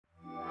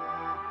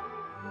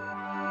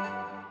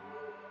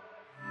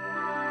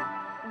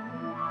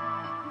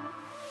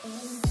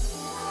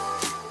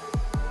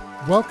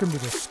Welcome to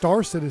the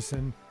Star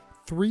Citizen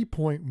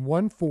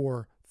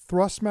 3.14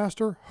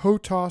 Thrustmaster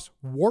HOTAS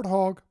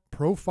Warthog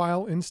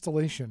profile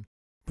installation.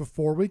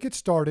 Before we get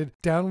started,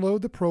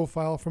 download the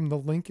profile from the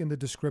link in the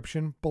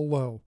description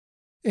below.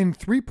 In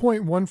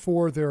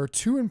 3.14, there are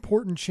two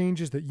important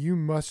changes that you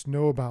must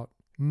know about.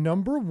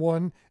 Number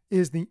one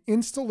is the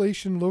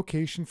installation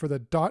location for the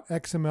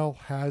 .xml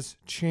has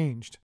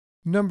changed.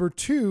 Number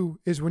two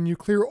is when you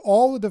clear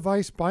all the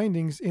device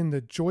bindings in the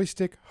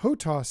joystick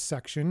HOTAS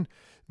section,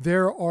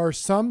 there are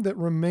some that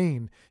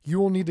remain. You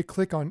will need to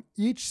click on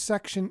each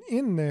section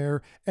in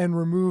there and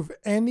remove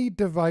any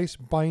device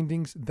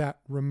bindings that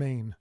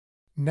remain.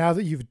 Now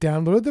that you've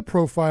downloaded the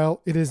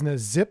profile, it is in a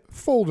zip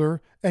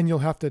folder and you'll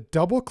have to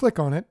double click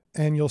on it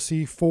and you'll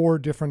see 4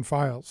 different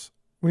files.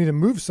 We need to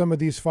move some of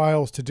these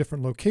files to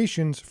different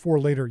locations for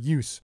later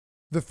use.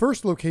 The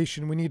first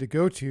location we need to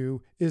go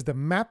to is the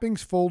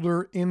mappings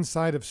folder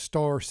inside of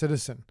Star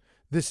Citizen.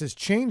 This has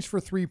changed for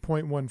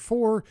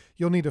 3.14.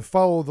 You'll need to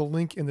follow the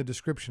link in the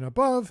description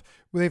above.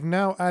 They've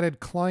now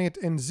added client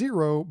and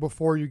 0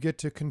 before you get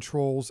to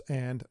controls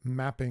and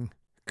mapping.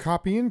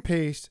 Copy and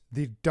paste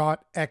the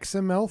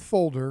 .xml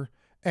folder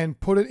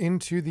and put it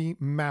into the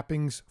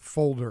mappings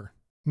folder.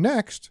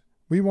 Next,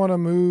 we want to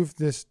move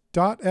this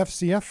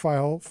 .fcf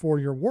file for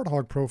your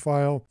Warthog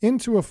profile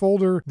into a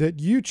folder that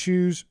you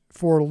choose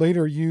for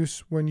later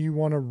use when you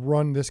want to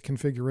run this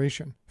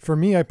configuration. For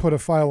me, I put a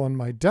file on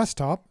my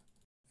desktop,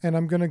 and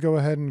I'm going to go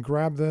ahead and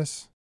grab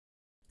this,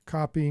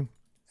 copy,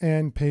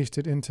 and paste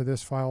it into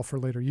this file for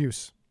later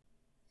use.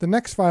 The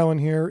next file in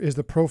here is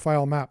the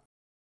profile map.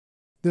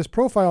 This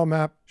profile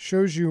map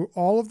shows you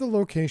all of the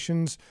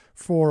locations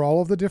for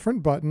all of the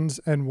different buttons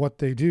and what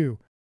they do.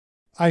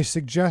 I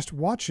suggest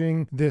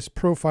watching this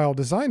profile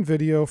design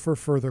video for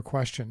further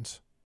questions.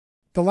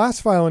 The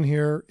last file in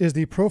here is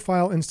the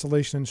profile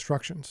installation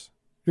instructions.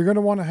 You're going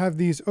to want to have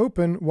these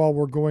open while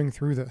we're going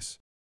through this.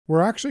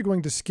 We're actually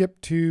going to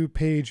skip to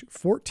page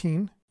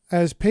 14,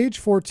 as page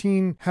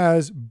 14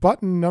 has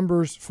button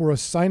numbers for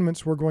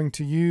assignments we're going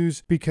to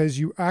use because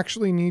you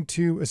actually need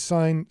to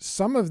assign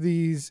some of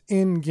these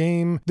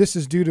in-game. This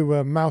is due to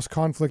a mouse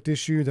conflict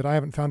issue that I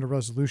haven't found a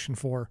resolution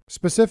for.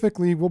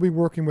 Specifically, we'll be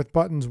working with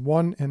buttons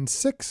 1 and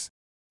 6,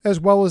 as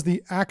well as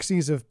the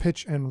axes of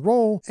pitch and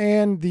roll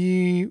and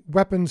the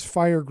weapons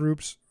fire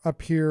groups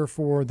up here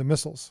for the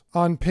missiles.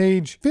 On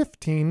page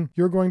 15,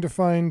 you're going to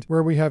find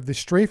where we have the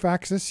strafe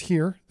axis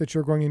here that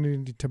you're going to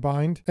need to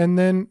bind. And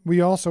then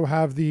we also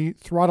have the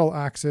throttle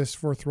axis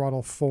for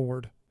throttle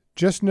forward.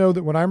 Just know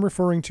that when I'm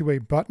referring to a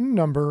button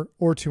number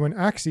or to an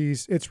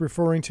axis, it's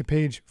referring to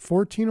page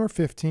 14 or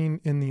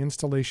 15 in the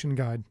installation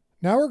guide.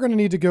 Now we're going to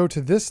need to go to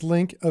this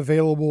link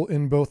available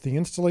in both the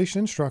installation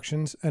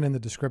instructions and in the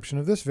description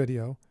of this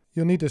video.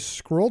 You'll need to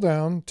scroll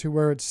down to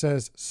where it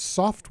says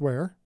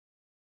software.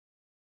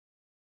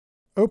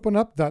 Open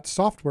up that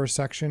software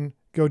section,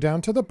 go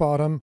down to the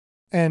bottom,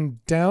 and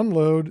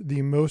download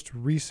the most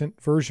recent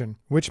version,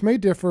 which may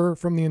differ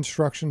from the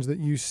instructions that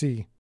you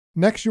see.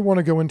 Next, you want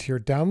to go into your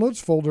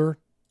downloads folder,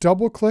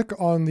 double click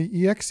on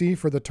the exe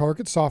for the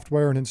target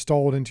software and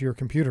install it into your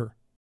computer.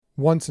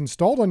 Once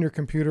installed on your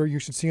computer, you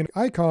should see an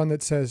icon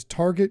that says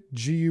Target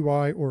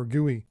GUI or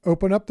GUI.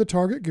 Open up the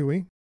Target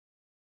GUI.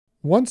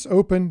 Once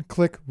open,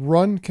 click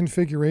Run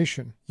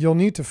Configuration. You'll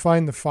need to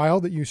find the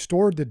file that you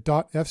stored the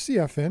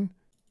 .fcf in,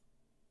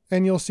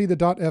 and you'll see the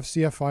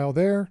 .fcf file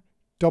there.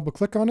 Double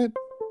click on it,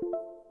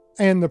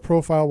 and the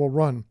profile will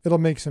run. It'll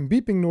make some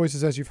beeping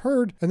noises as you've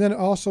heard, and then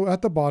also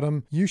at the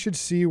bottom, you should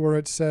see where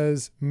it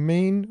says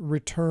main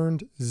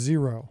returned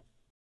 0.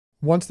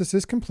 Once this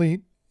is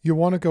complete, you'll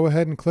want to go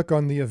ahead and click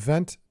on the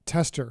event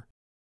tester.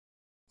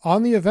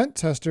 On the event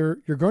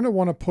tester, you're going to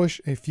want to push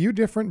a few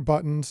different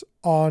buttons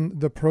on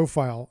the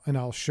profile, and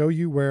I'll show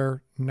you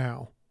where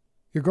now.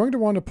 You're going to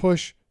want to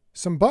push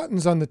some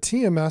buttons on the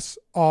TMS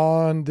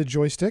on the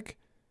joystick,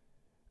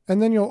 and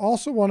then you'll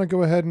also want to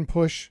go ahead and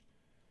push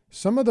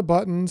some of the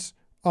buttons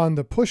on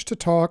the push to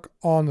talk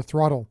on the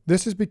throttle.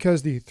 This is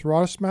because the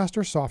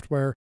Thrustmaster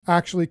software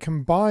actually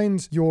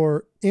combines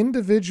your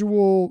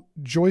individual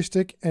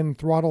joystick and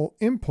throttle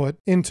input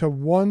into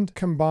one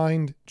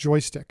combined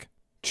joystick.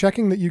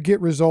 Checking that you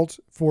get results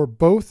for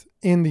both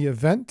in the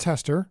event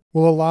tester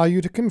will allow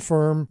you to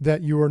confirm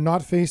that you are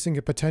not facing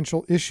a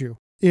potential issue.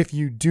 If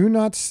you do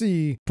not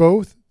see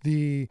both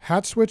the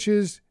hat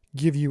switches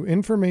give you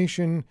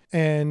information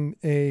and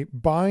a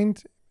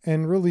bind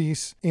and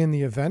release in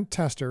the event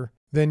tester,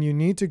 then you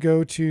need to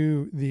go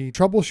to the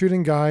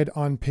troubleshooting guide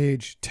on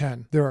page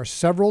 10. There are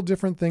several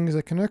different things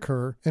that can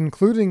occur,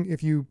 including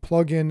if you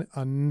plug in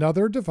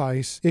another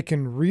device, it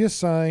can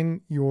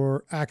reassign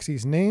your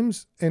axes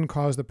names and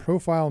cause the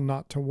profile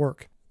not to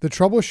work. The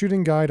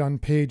troubleshooting guide on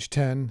page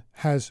 10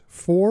 has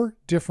 4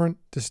 different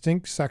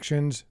distinct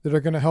sections that are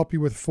going to help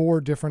you with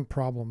 4 different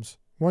problems.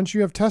 Once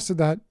you have tested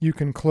that, you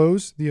can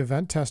close the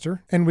event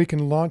tester and we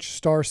can launch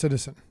Star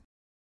Citizen.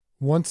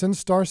 Once in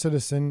Star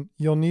Citizen,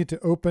 you'll need to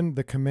open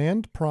the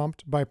command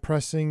prompt by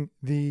pressing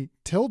the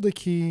tilde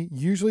key,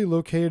 usually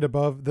located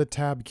above the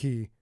tab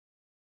key.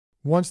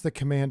 Once the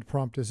command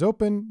prompt is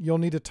open, you'll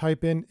need to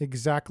type in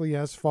exactly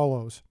as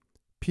follows: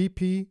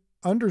 pp_rebind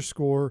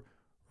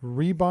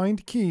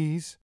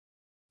keys,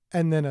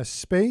 and then a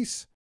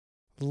space,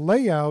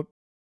 layout,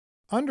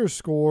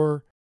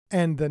 underscore,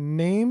 and the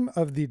name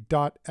of the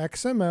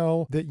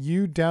 .xml that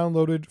you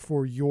downloaded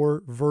for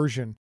your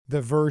version.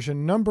 The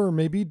version number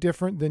may be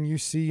different than you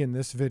see in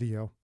this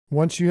video.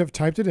 Once you have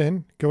typed it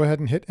in, go ahead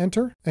and hit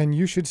enter, and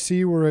you should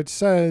see where it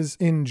says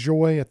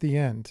enjoy at the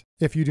end.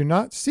 If you do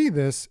not see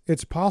this,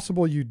 it's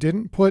possible you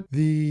didn't put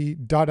the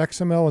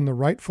 .xml in the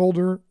right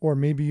folder, or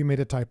maybe you made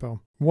a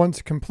typo.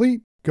 Once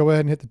complete, go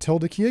ahead and hit the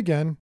tilde key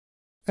again,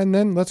 and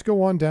then let's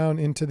go on down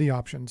into the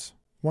options.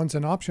 Once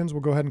in options,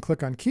 we'll go ahead and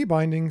click on key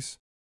bindings,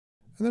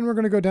 and then we're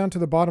going to go down to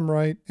the bottom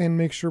right and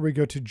make sure we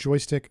go to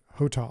joystick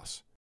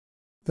HOTAS.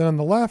 Then on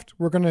the left,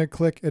 we're going to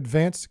click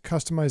Advanced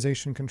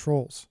Customization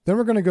Controls. Then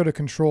we're going to go to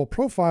Control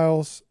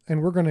Profiles,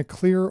 and we're going to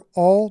clear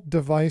all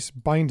device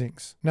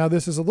bindings. Now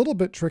this is a little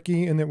bit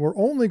tricky in that we're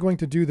only going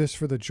to do this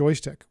for the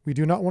joystick. We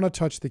do not want to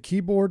touch the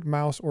keyboard,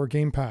 mouse, or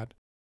gamepad.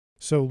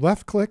 So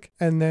left click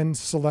and then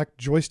select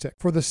joystick.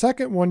 For the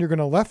second one, you're going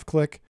to left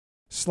click,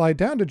 slide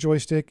down to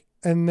joystick,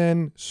 and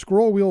then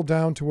scroll wheel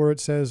down to where it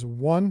says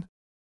 1.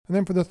 And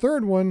then for the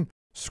third one,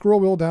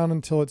 scroll wheel down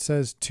until it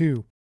says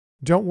 2.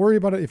 Don't worry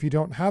about it if you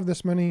don't have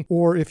this many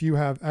or if you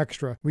have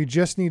extra. We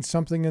just need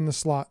something in the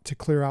slot to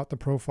clear out the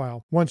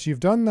profile. Once you've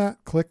done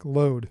that, click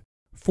load.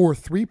 For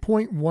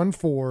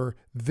 3.14,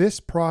 this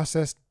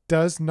process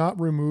does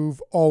not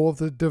remove all of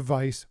the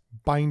device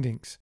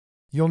bindings.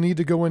 You'll need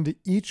to go into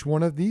each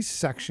one of these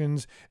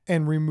sections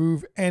and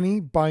remove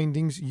any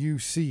bindings you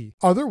see.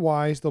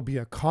 Otherwise, there'll be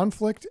a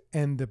conflict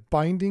and the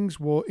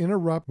bindings will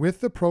interrupt with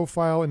the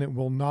profile and it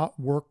will not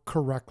work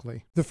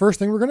correctly. The first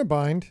thing we're going to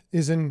bind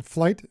is in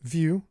flight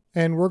view,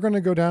 and we're going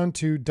to go down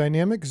to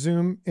dynamic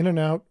zoom in and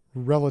out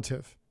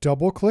relative.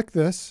 Double click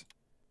this,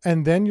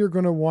 and then you're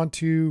going to want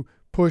to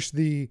push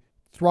the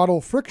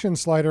throttle friction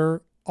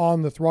slider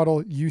on the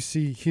throttle you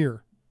see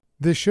here.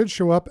 This should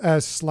show up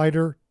as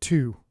slider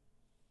 2.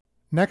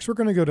 Next, we're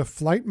going to go to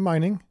flight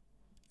mining,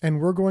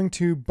 and we're going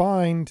to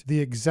bind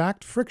the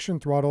exact friction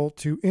throttle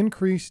to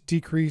increase,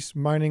 decrease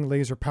mining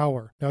laser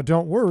power. Now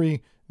don't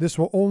worry, this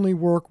will only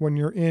work when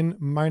you're in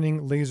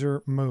mining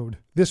laser mode.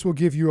 This will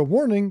give you a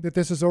warning that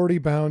this is already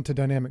bound to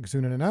dynamic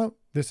zoom in and out.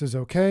 This is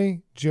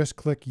okay, just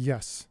click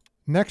yes.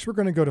 Next, we're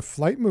going to go to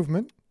flight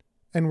movement,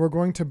 and we're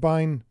going to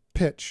bind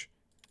pitch.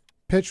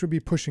 Pitch would be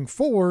pushing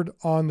forward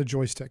on the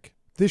joystick.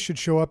 This should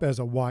show up as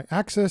a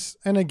y-axis,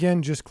 and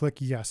again, just click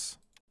yes.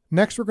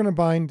 Next, we're going to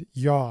bind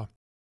yaw.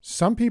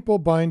 Some people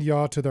bind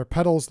yaw to their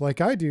pedals like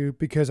I do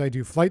because I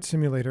do flight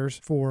simulators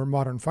for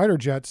modern fighter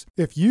jets.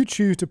 If you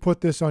choose to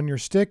put this on your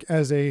stick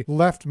as a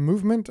left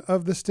movement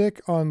of the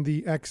stick on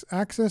the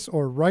x-axis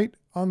or right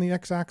on the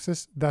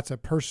x-axis, that's a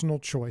personal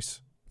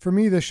choice. For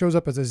me, this shows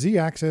up as a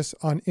z-axis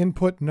on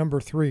input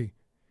number 3.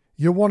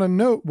 You'll want to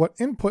note what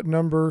input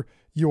number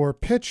your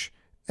pitch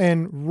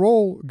and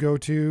roll go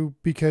to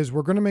because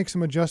we're going to make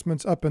some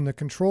adjustments up in the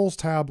controls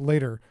tab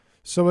later.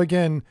 So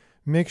again,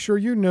 make sure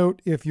you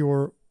note if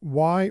your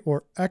Y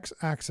or X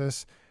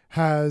axis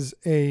has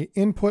a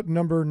input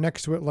number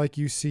next to it like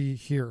you see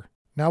here.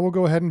 Now we'll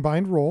go ahead and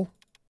bind roll,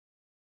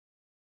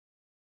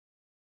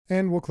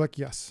 and we'll click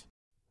yes.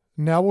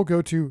 Now we'll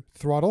go to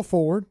throttle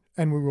forward,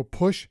 and we will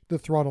push the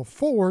throttle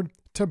forward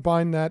to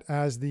bind that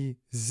as the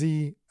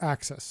Z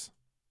axis.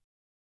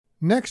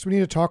 Next, we need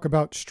to talk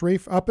about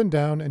strafe up and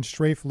down and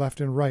strafe left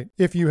and right.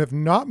 If you have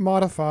not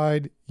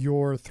modified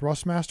your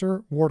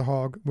Thrustmaster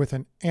Warthog with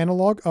an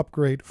analog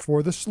upgrade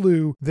for the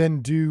slew,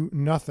 then do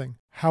nothing.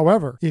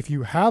 However, if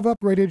you have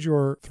upgraded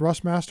your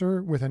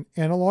Thrustmaster with an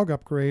analog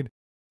upgrade,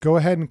 go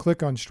ahead and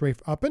click on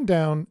strafe up and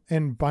down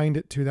and bind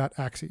it to that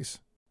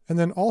axis. And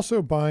then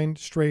also bind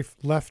strafe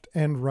left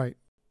and right.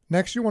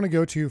 Next, you want to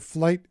go to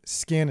flight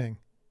scanning.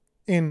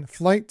 In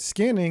flight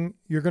scanning,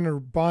 you're going to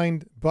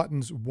bind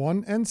buttons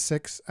 1 and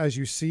 6 as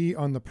you see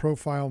on the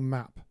profile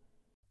map.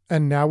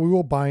 And now we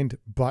will bind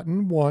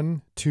button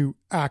 1 to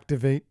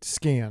activate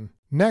scan.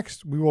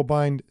 Next, we will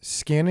bind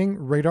scanning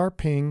radar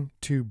ping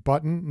to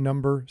button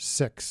number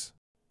 6.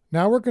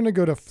 Now we're going to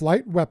go to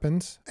flight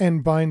weapons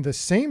and bind the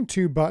same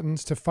 2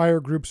 buttons to fire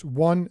groups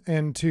 1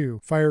 and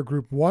 2. Fire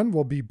group 1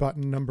 will be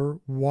button number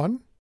 1,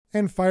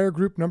 and fire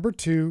group number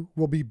 2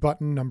 will be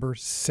button number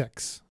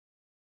 6.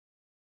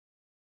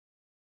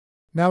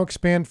 Now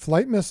expand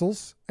flight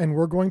missiles, and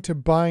we're going to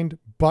bind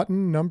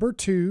button number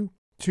 2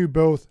 to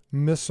both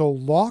missile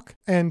lock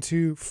and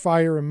to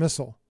fire a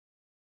missile.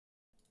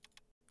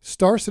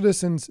 Star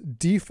Citizen's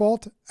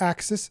default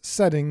axis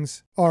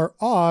settings are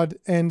odd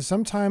and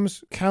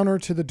sometimes counter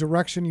to the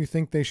direction you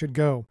think they should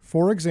go.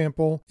 For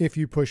example, if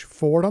you push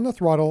forward on the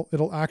throttle,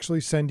 it'll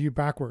actually send you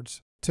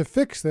backwards. To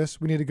fix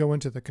this, we need to go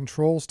into the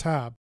Controls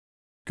tab.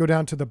 Go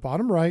down to the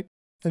bottom right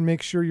and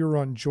make sure you're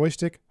on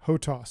Joystick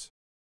HOTAS.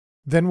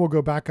 Then we'll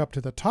go back up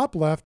to the top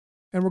left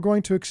and we're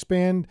going to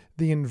expand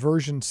the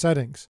inversion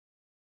settings.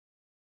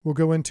 We'll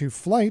go into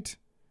Flight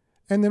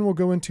and then we'll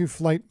go into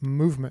Flight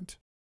Movement.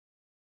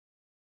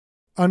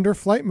 Under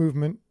flight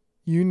movement,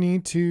 you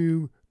need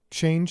to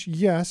change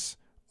yes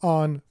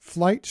on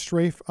flight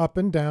strafe up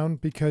and down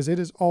because it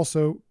is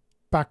also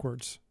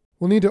backwards.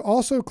 We'll need to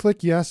also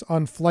click yes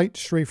on flight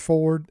strafe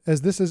forward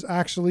as this is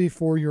actually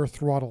for your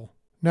throttle.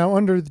 Now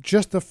under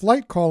just the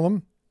flight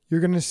column,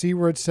 you're going to see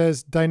where it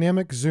says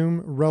dynamic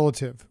zoom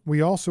relative.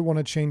 We also want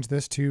to change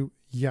this to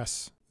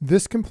yes.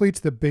 This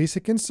completes the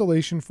basic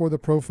installation for the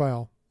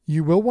profile.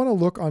 You will want to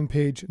look on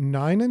page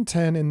 9 and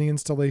 10 in the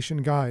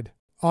installation guide.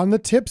 On the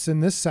tips in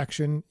this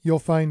section, you'll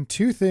find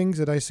two things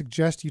that I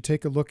suggest you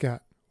take a look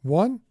at.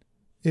 One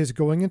is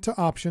going into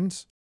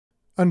options.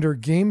 Under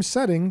game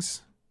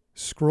settings,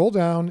 scroll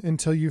down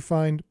until you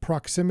find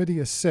proximity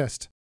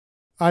assist.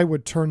 I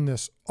would turn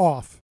this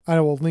off. I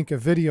will link a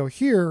video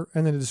here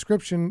and in the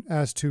description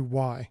as to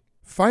why.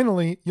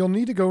 Finally, you'll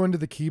need to go into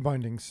the key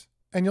bindings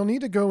and you'll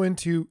need to go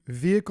into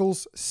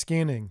vehicles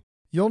scanning.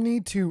 You'll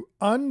need to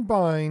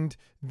unbind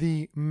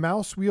the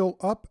mouse wheel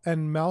up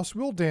and mouse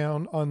wheel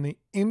down on the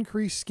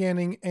increase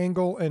scanning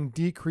angle and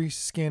decrease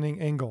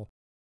scanning angle.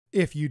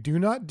 If you do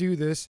not do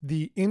this,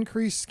 the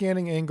increase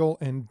scanning angle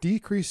and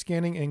decrease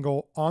scanning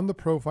angle on the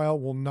profile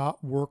will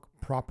not work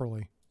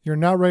properly. You're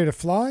now ready to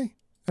fly,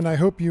 and I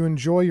hope you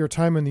enjoy your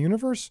time in the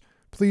universe.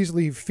 Please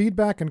leave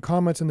feedback and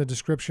comments in the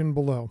description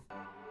below.